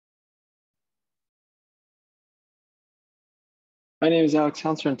My name is Alex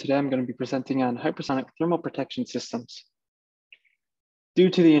Hounser, and today I'm going to be presenting on hypersonic thermal protection systems. Due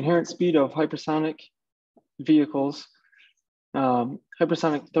to the inherent speed of hypersonic vehicles,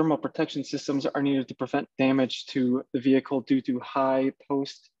 hypersonic thermal protection systems are needed to prevent damage to the vehicle due to high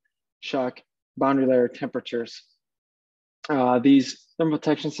post-shock boundary layer temperatures. These thermal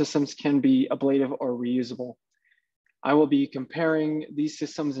protection systems can be ablative or reusable. I will be comparing these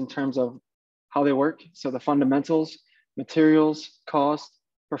systems in terms of how they work, so the fundamentals, materials, cost,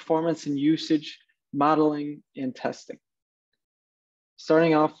 performance and usage, modeling, and testing.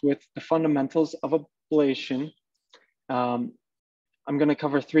 Starting off with the fundamentals of ablation, I'm going to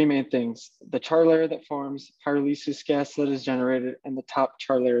cover three main things: the char layer that forms, pyrolysis gas that is generated, and the top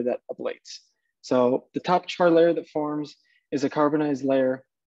char layer that ablates. So the top char layer that forms is a carbonized layer.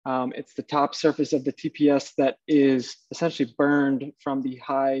 It's the top surface of the TPS that is essentially burned from the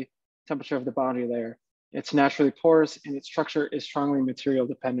high temperature of the boundary layer. It's naturally porous and its structure is strongly material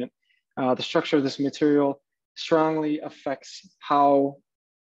dependent. The structure of this material strongly affects how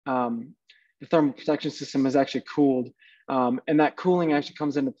the thermal protection system is actually cooled. And that cooling actually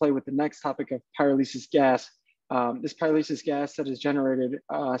comes into play with the next topic of pyrolysis gas. This pyrolysis gas that is generated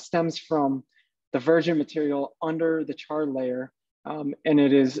stems from the virgin material under the char layer, and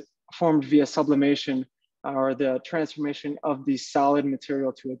it is formed via sublimation or the transformation of the solid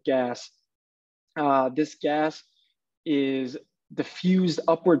material to a gas. This gas is diffused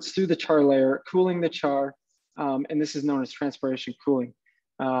upwards through the char layer, cooling the char, and this is known as transpiration cooling.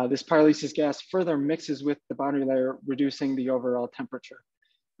 This pyrolysis gas further mixes with the boundary layer, reducing the overall temperature.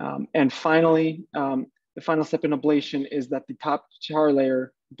 And finally, the final step in ablation is that the top char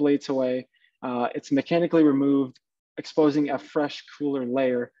layer ablates away. It's mechanically removed, exposing a fresh, cooler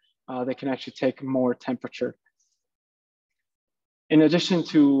layer that can actually take more temperature. In addition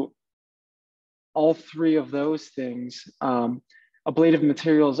to all three of those things, ablative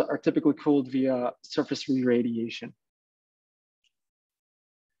materials are typically cooled via surface re-radiation.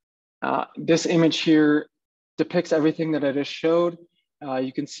 This image here depicts everything that I just showed.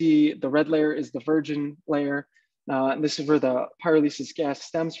 You can see the red layer is the virgin layer. And this is where the pyrolysis gas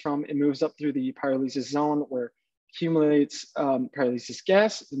stems from. It moves up through the pyrolysis zone where it accumulates pyrolysis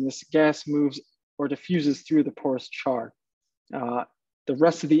gas, and this gas moves or diffuses through the porous char. The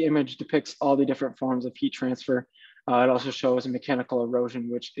rest of the image depicts all the different forms of heat transfer. It also shows mechanical erosion,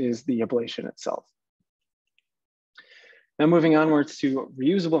 which is the ablation itself. Now moving onwards to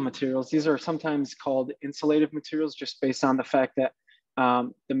reusable materials, these are sometimes called insulative materials just based on the fact that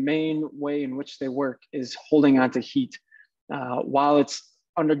the main way in which they work is holding onto heat. While it's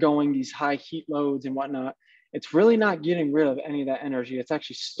undergoing these high heat loads and whatnot, it's really not getting rid of any of that energy. It's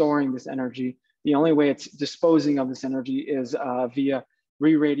actually storing this energy. The only way it's disposing of this energy is via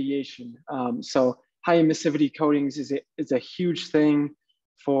re-radiation. So high emissivity coatings is a huge thing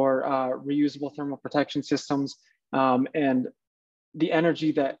for reusable thermal protection systems. And the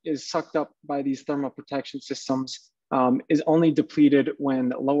energy that is sucked up by these thermal protection systems is only depleted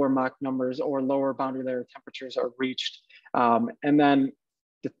when lower Mach numbers or lower boundary layer temperatures are reached. And then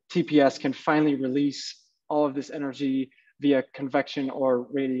the TPS can finally release all of this energy via convection or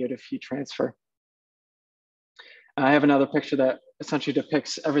radiative heat transfer. I have another picture that essentially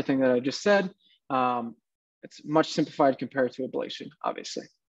depicts everything that I just said. It's much simplified compared to ablation, obviously.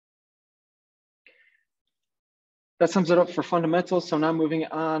 That sums it up for fundamentals. So now moving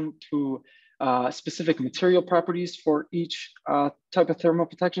on to specific material properties for each type of thermal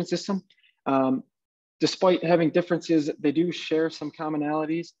protection system. Despite having differences, they do share some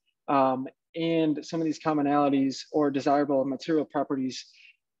commonalities. And some of these commonalities or desirable material properties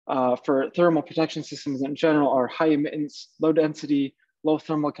for thermal protection systems in general are high emittance, low density, low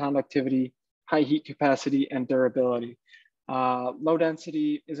thermal conductivity, high heat capacity, and durability. Low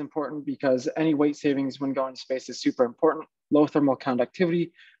density is important because any weight savings when going to space is super important. Low thermal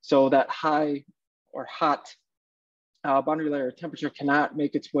conductivity, so that high or hot boundary layer temperature cannot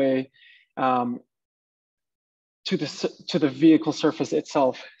make its way to the vehicle surface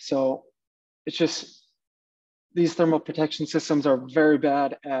itself. So it's just, these thermal protection systems are very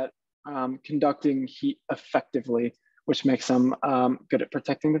bad at conducting heat effectively, which makes them good at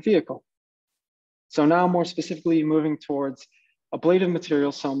protecting the vehicle. So now more specifically moving towards ablative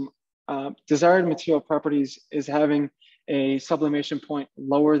materials, some desired material properties is having a sublimation point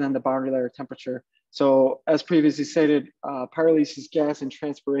lower than the boundary layer temperature. So as previously stated, pyrolysis gas and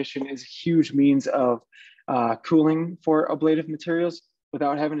transpiration is a huge means of cooling for ablative materials.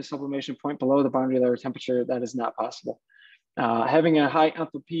 Without having a sublimation point below the boundary layer temperature, that is not possible. Having a high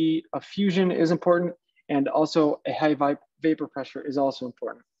enthalpy of fusion is important, and also a high vapor pressure is also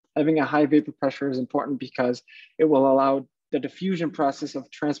important. Having a high vapor pressure is important because it will allow the diffusion process of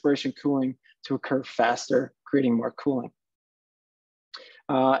transpiration cooling to occur faster, creating more cooling.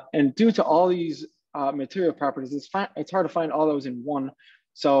 And due to all these material properties, it's hard to find all those in one.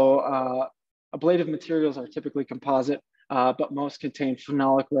 So ablative materials are typically composite, but most contain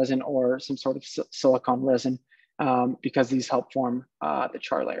phenolic resin or some sort of silicone resin because these help form the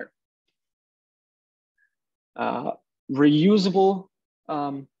char layer. Reusable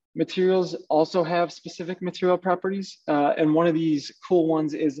materials also have specific material properties. And one of these cool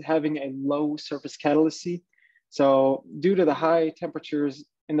ones is having a low surface catalyst. So due to the high temperatures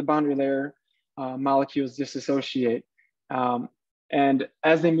in the boundary layer, molecules disassociate. And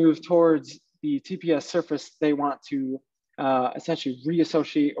as they move towards the TPS surface, they want to essentially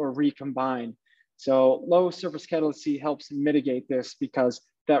reassociate or recombine. So low surface catalyst helps mitigate this because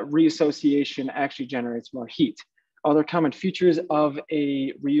that reassociation actually generates more heat. Other common features of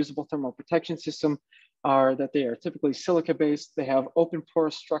a reusable thermal protection system are that they are typically silica-based. They have open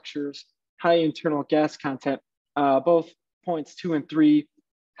porous structures, high internal gas content. Both points 2 and 3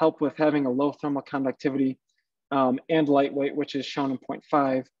 help with having a low thermal conductivity and lightweight, which is shown in point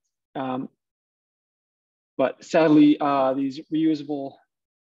 5. But sadly, these reusable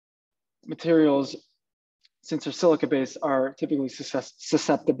materials, since they're silica-based, are typically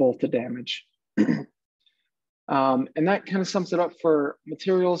susceptible to damage. And that kind of sums it up for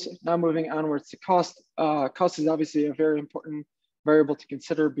materials. Now moving onwards to cost. Cost is obviously a very important variable to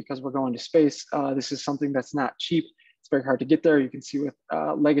consider because we're going to space. This is something that's not cheap. It's very hard to get there. You can see with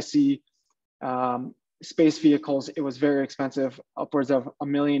legacy space vehicles, it was very expensive, upwards of $1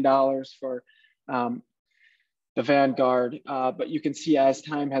 million for the Vanguard. But you can see as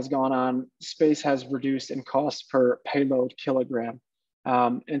time has gone on, space has reduced in cost per payload kilogram.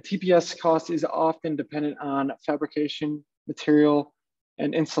 And TPS cost is often dependent on fabrication, material,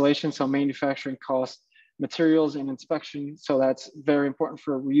 and installation, so manufacturing cost, materials, and inspection. So that's very important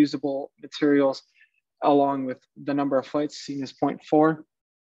for reusable materials, along with the number of flights seen as 0.4.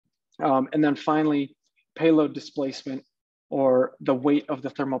 And then finally, payload displacement, or the weight of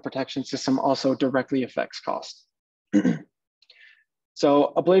the thermal protection system, also directly affects cost.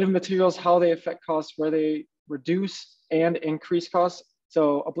 So ablative materials, how they affect costs, where they reduce and increase costs.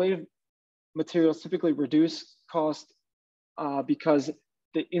 So ablative materials typically reduce cost because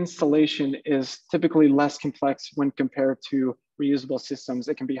the installation is typically less complex when compared to reusable systems.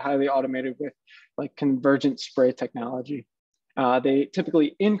 It can be highly automated with like convergent spray technology. They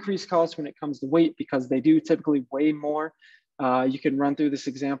typically increase costs when it comes to weight because they do typically weigh more. You can run through this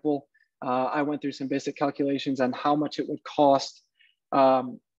example. I went through some basic calculations on how much it would cost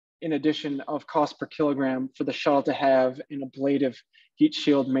in addition of cost per kilogram for the shuttle to have an ablative heat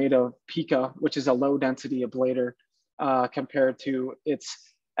shield made of pica, which is a low density ablator, compared to its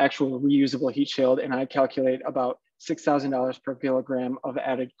actual reusable heat shield. And I calculate about $6,000 per kilogram of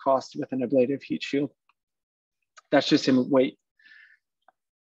added cost with an ablative heat shield. That's just in weight.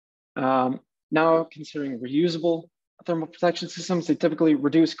 Now considering reusable thermal protection systems, they typically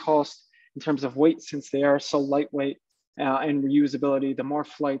reduce cost in terms of weight since they are so lightweight, and reusability. The more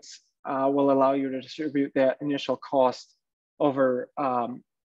flights will allow you to distribute that initial cost over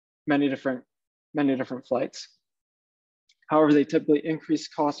many different flights. However, they typically increase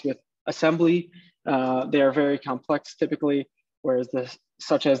costs with assembly. They are very complex typically, whereas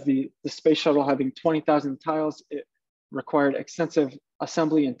such as the space shuttle having 20,000 tiles, it required extensive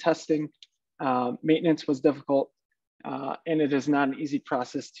assembly and testing. Maintenance was difficult, and it is not an easy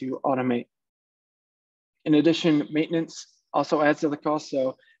process to automate. In addition, maintenance also adds to the cost.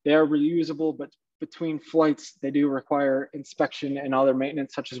 So they are reusable, but between flights, they do require inspection and other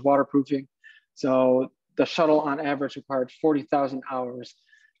maintenance, such as waterproofing. So the shuttle on average required 40,000 hours,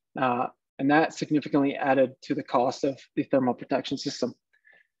 and that significantly added to the cost of the thermal protection system.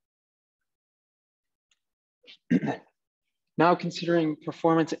 Now considering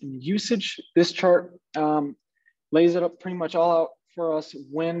performance and usage, this chart lays it up pretty much all out for us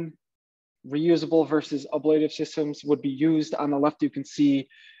when reusable versus ablative systems would be used. On the left, you can see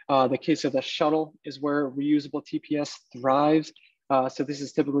the case of the shuttle is where reusable TPS thrives. So this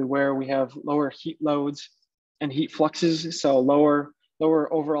is typically where we have lower heat loads and heat fluxes, so lower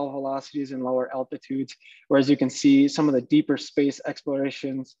overall velocities and lower altitudes. Whereas you can see some of the deeper space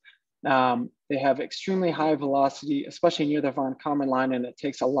explorations, they have extremely high velocity, especially near the von Karman line, and it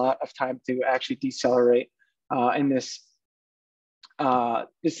takes a lot of time to actually decelerate. And this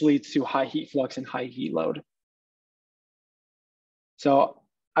leads to high heat flux and high heat load. So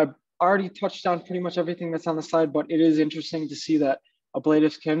I've already touched on pretty much everything that's on the slide, but it is interesting to see that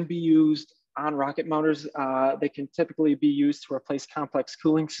ablatives can be used on rocket motors. They can typically be used to replace complex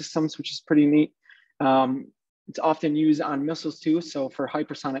cooling systems, which is pretty neat. It's often used on missiles too. So for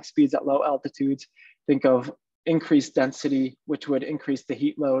hypersonic speeds at low altitudes, think of increased density, which would increase the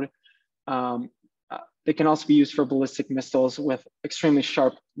heat load. They can also be used for ballistic missiles with extremely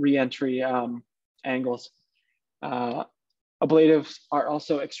sharp re-entry angles. Ablatives are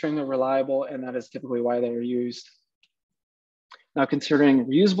also extremely reliable, and that is typically why they're used. Now, considering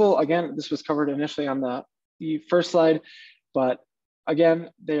reusable, again, this was covered initially on the first slide, but again,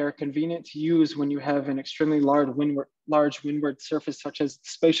 they are convenient to use when you have an extremely large windward surface, such as the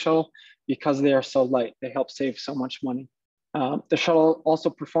space shuttle, because they are so light. They help save so much money. The shuttle also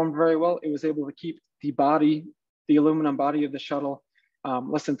performed very well. It was able to keep the aluminum body of the shuttle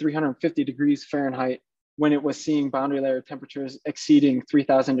less than 350 degrees Fahrenheit when it was seeing boundary layer temperatures exceeding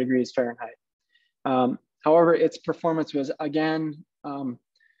 3,000 degrees Fahrenheit. However, its performance was again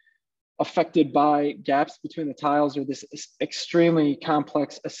affected by gaps between the tiles or this extremely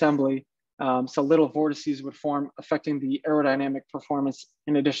complex assembly. So little vortices would form, affecting the aerodynamic performance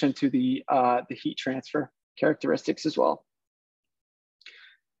in addition to the heat transfer characteristics as well.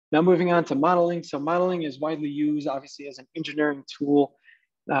 Now moving on to modeling. So modeling is widely used, obviously, as an engineering tool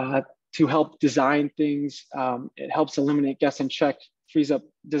to help design things. It helps eliminate guess and check, frees up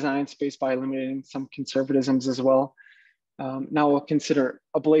design space by eliminating some conservatisms as well. Now we'll consider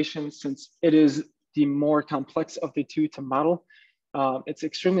ablation, since it is the more complex of the two to model. It's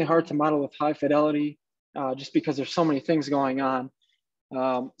extremely hard to model with high fidelity just because there's so many things going on.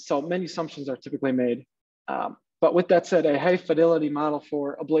 So many assumptions are typically made. But with that said, a high fidelity model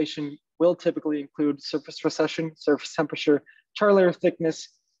for ablation will typically include surface recession, surface temperature, char layer thickness,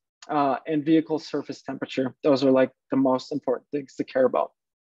 and vehicle surface temperature. Those are like the most important things to care about.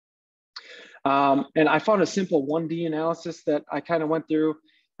 And I found a simple 1D analysis that I kind of went through.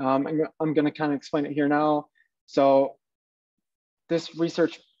 I'm going to kind of explain it here now. So this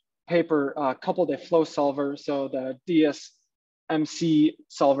research paper coupled a flow solver, so the DSMC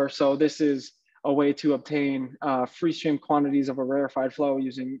solver. So this is a way to obtain free stream quantities of a rarefied flow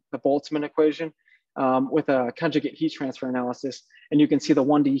using the Boltzmann equation with a conjugate heat transfer analysis. And you can see the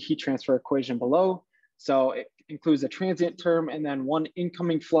 1D heat transfer equation below. So it includes a transient term and then one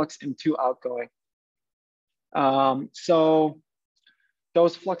incoming flux and two outgoing. So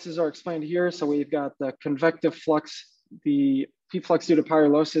those fluxes are explained here. So we've got the convective flux, the heat flux due to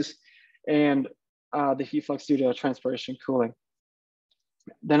pyrolysis, and the heat flux due to transpiration cooling.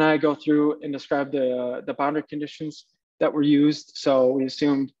 Then I go through and describe the boundary conditions that were used. So we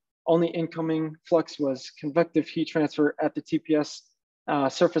assumed only incoming flux was convective heat transfer at the TPS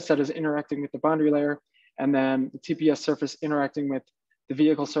surface that is interacting with the boundary layer. And then the TPS surface interacting with the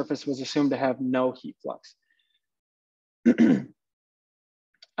vehicle surface was assumed to have no heat flux. And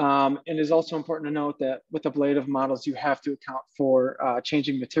it is also important to note that with ablative models, you have to account for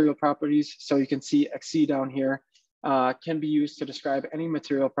changing material properties. So you can see XC down here can be used to describe any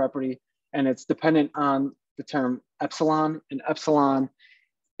material property, and it's dependent on the term epsilon, and epsilon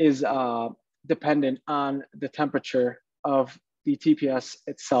is dependent on the temperature of the TPS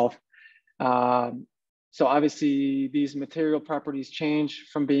itself. So obviously these material properties change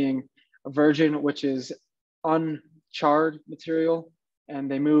from being a virgin, which is uncharred material, and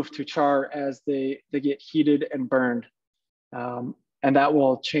they move to char as they get heated and burned. And that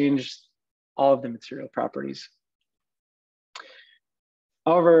will change all of the material properties.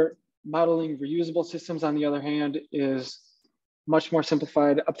 However, modeling reusable systems, on the other hand, is much more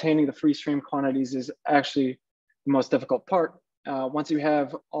simplified. Obtaining the free stream quantities is actually the most difficult part. Once you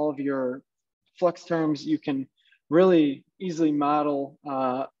have all of your flux terms, you can really easily model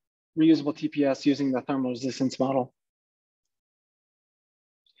reusable TPS using the thermal resistance model.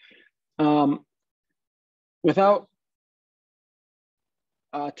 Without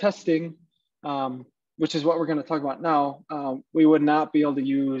testing, which is what we're going to talk about now, we would not be able to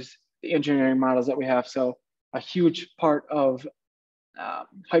use the engineering models that we have. So a huge part of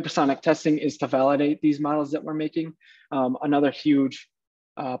hypersonic testing is to validate these models that we're making. Another huge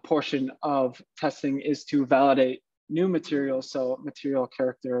portion of testing is to validate new materials, so material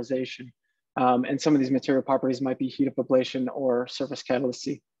characterization. And some of these material properties might be heat up ablation or surface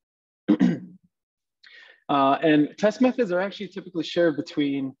catalysis. And test methods are actually typically shared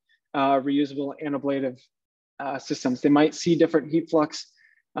between reusable and ablative systems. They might see different heat flux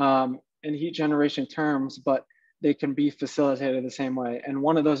and heat generation terms, but they can be facilitated the same way. And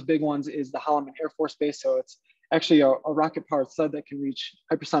one of those big ones is the Holloman Air Force Base. So it's actually a rocket-powered sled that can reach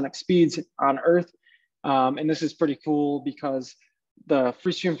hypersonic speeds on Earth. And this is pretty cool because the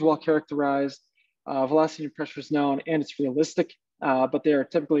free stream is well characterized, velocity and pressure is known, and it's realistic. But they are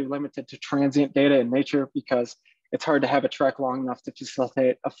typically limited to transient data in nature because it's hard to have a trek long enough to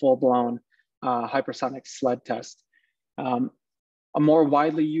facilitate a full-blown hypersonic sled test. A more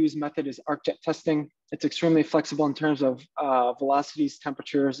widely used method is arc jet testing. It's extremely flexible in terms of velocities,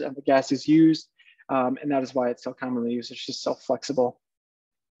 temperatures, and the gases used. And that is why it's so commonly used. It's just so flexible.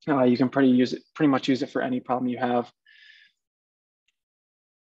 You can pretty much use it for any problem you have.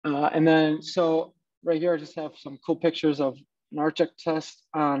 And then, so right here, I just have some cool pictures of an arc jet test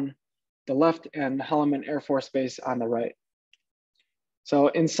on the left and Holloman Air Force Base on the right. So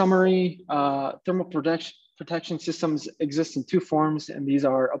in summary, thermal protection systems exist in two forms, and these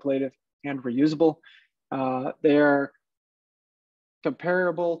are ablative and reusable. They are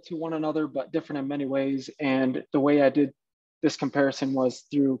comparable to one another, but different in many ways. And the way I did this comparison was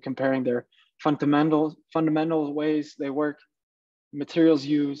through comparing their fundamental ways they work, materials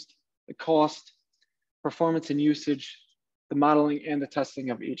used, the cost, performance and usage, the modeling and the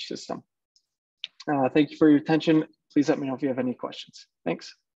testing of each system. Thank you for your attention. Please let me know if you have any questions.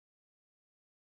 Thanks.